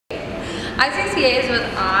ICCA's was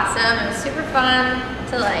awesome. It was super fun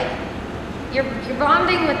to you're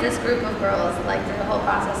bonding with this group of girls through the whole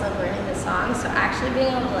process of learning the song. So actually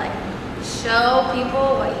being able to show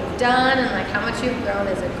people what you've done and how much you've grown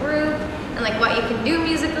as a group and what you can do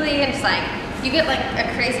musically, and just you get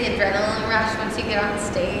a crazy adrenaline rush once you get on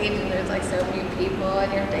stage and there's so many people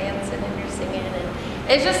and you're dancing and you're singing,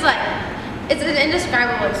 and it's just it's an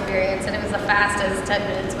indescribable experience, and it was the fastest 10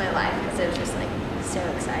 minutes of my life because it was just so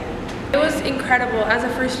exciting. It was incredible. As a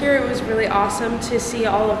first year, it was really awesome to see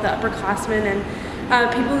all of the upperclassmen and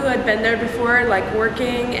people who had been there before,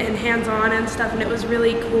 working and hands-on and stuff, and it was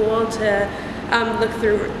really cool to look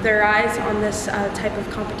through their eyes on this type of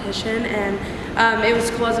competition, and it was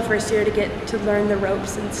cool as a first year to get to learn the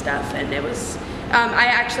ropes and stuff, and it was, I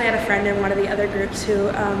actually had a friend in one of the other groups who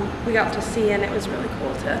we got to see, and it was really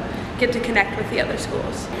cool to get to connect with the other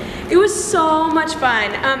schools. It was so much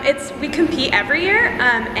fun. We compete every year,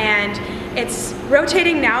 and it's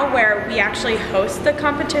rotating now where we actually host the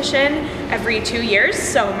competition every 2 years.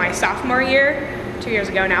 So my sophomore year, 2 years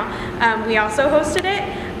ago now, we also hosted it.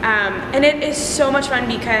 And it is so much fun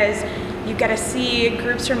because you get to see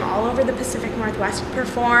groups from all over the Pacific Northwest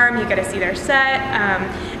perform, you get to see their set,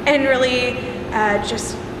 and really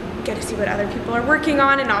just get to see what other people are working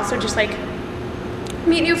on, and also just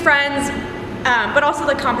meet new friends, but also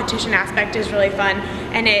the competition aspect is really fun,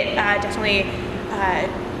 and it definitely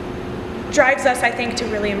drives us, I think, to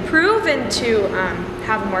really improve and to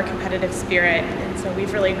have a more competitive spirit, and so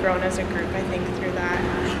we've really grown as a group, I think, through that.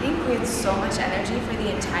 I think we had so much energy for the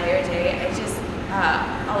entire day.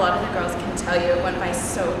 A lot of the girls can tell you it went by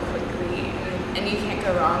so quickly, and you can't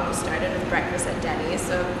go wrong. We started with breakfast at Denny's,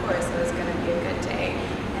 so of course it was going to be a good day,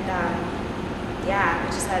 and yeah, we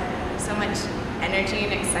just had so much energy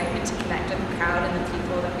and excitement to connect with the crowd and the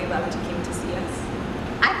people that we loved who came to see us.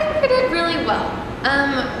 I think we did really well.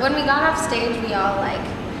 When we got off stage, we all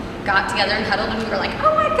got together and huddled, and we were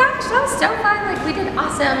oh my gosh, that was so fun, we did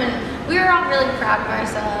awesome, and we were all really proud of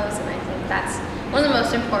ourselves, and I think that's one of the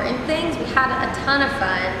most important things. We had a ton of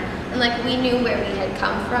fun, and we knew where we had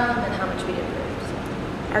come from and how much we'd improved.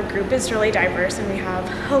 So. Our group is really diverse, and we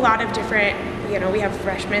have a lot of different, we have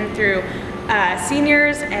freshmen through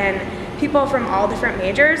seniors and people from all different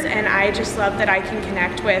majors, and I just love that I can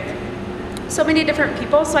connect with so many different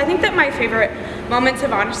people. So I think that my favorite moments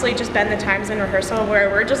have honestly just been the times in rehearsal where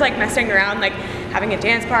we're just messing around, having a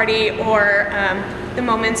dance party, or the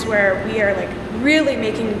moments where we are really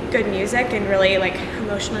making good music and really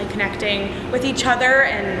emotionally connecting with each other,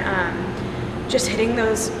 and just hitting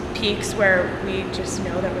those peaks where we just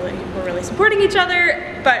know that we're really supporting each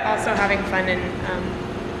other, but also having fun and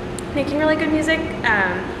making really good music.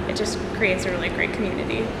 It just creates a really great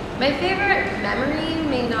community. My favorite memory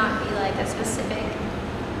may not be a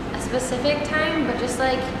specific time, but just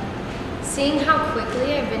seeing how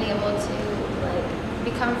quickly I've been able to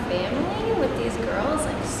become family with these girls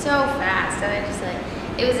so fast, and I just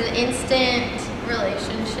it was an instant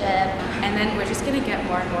relationship. And then we're just gonna get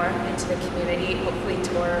more and more into the community, hopefully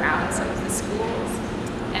tour around some of the schools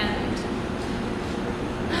and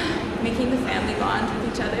making the family bond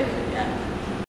with each other. Yeah.